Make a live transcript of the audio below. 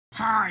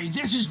Hi,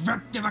 this is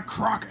Victor the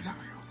Crocodile,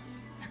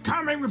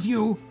 coming with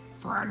you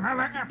for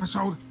another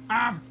episode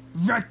of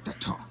Victor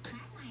Talk.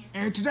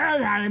 And today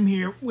I am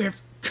here with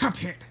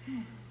Cuphead.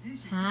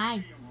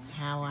 Hi,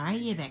 how are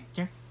you,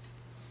 Victor?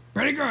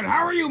 Pretty good.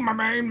 How are you, my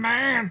main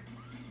man?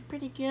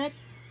 Pretty good.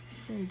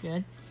 Very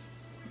good.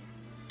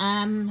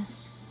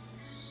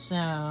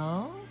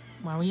 So,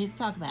 what are we here to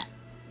talk about?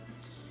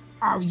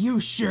 Oh, you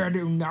sure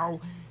do know.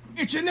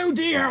 It's a new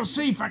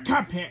DLC for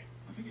Cuphead.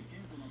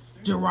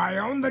 Do I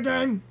own the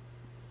game?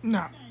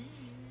 No.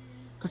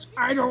 Because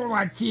I don't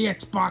like the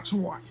Xbox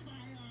One.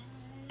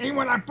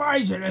 Anyone that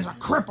buys it is a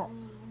cripple.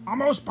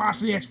 Almost bought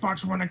the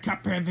Xbox One and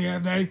Cuphead the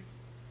other day.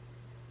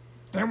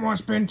 Then want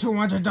to spend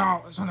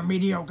 $200 on a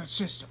mediocre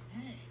system.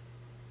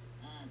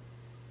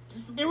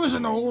 It was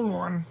an old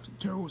one,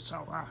 too,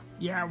 so,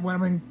 yeah, it would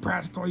have been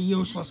practically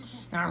useless.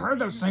 And I heard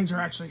those things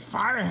are actually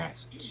fire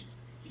hazards.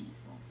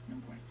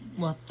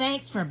 Well,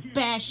 thanks for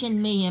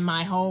bashing me and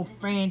my whole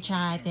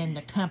franchise and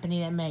the company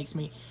that makes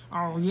me.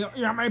 Oh, you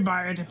may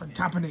buy a different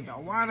company, though.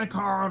 Why are they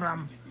called,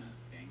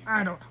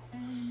 I don't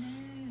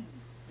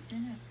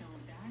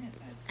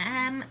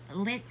know.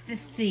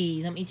 Let's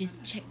see. Let me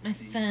just check my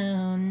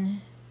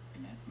phone.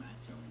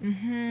 Let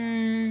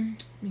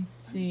me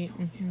see.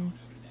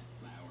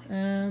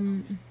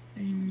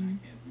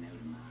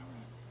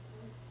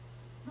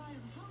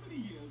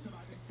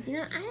 You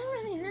know, I don't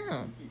really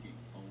know.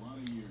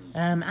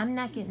 I'm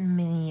not getting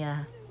many,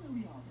 yeah.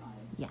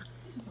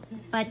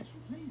 But,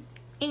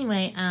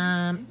 anyway,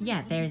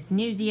 yeah, there's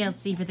new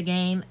DLC for the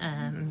game,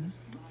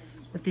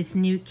 with this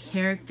new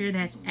character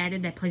that's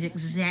added that plays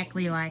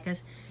exactly like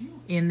us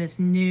in this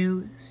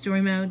new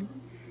story mode,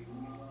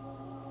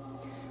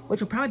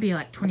 which will probably be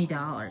like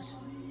 $20,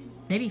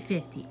 maybe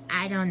 $50,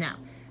 I don't know,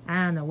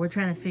 we're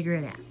trying to figure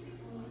it out,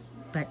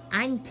 but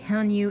I'm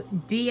telling you,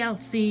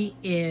 DLC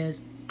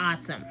is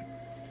awesome.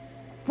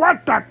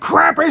 What the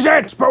crap is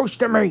that supposed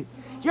to mean?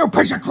 You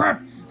piece of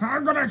crap!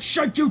 I'm gonna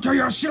shake you till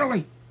you're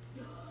silly!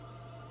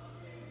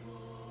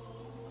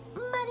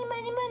 Money,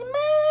 money, money,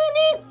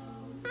 money!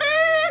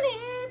 Money!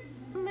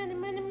 Money,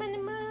 money, money,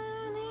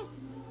 money!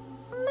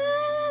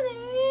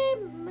 Money!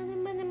 Money,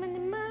 money, money,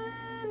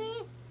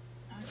 money!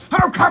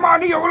 Oh, come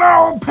on, you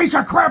little piece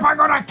of crap! I'm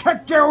gonna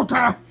kick you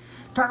to...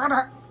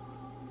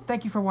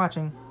 Thank you for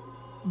watching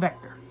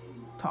Vector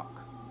Talk.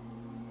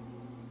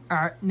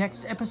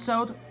 Next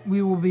episode,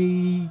 we will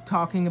be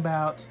talking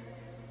about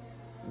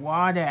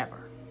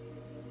whatever.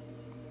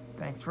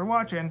 Thanks for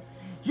watching.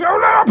 You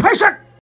little piece of...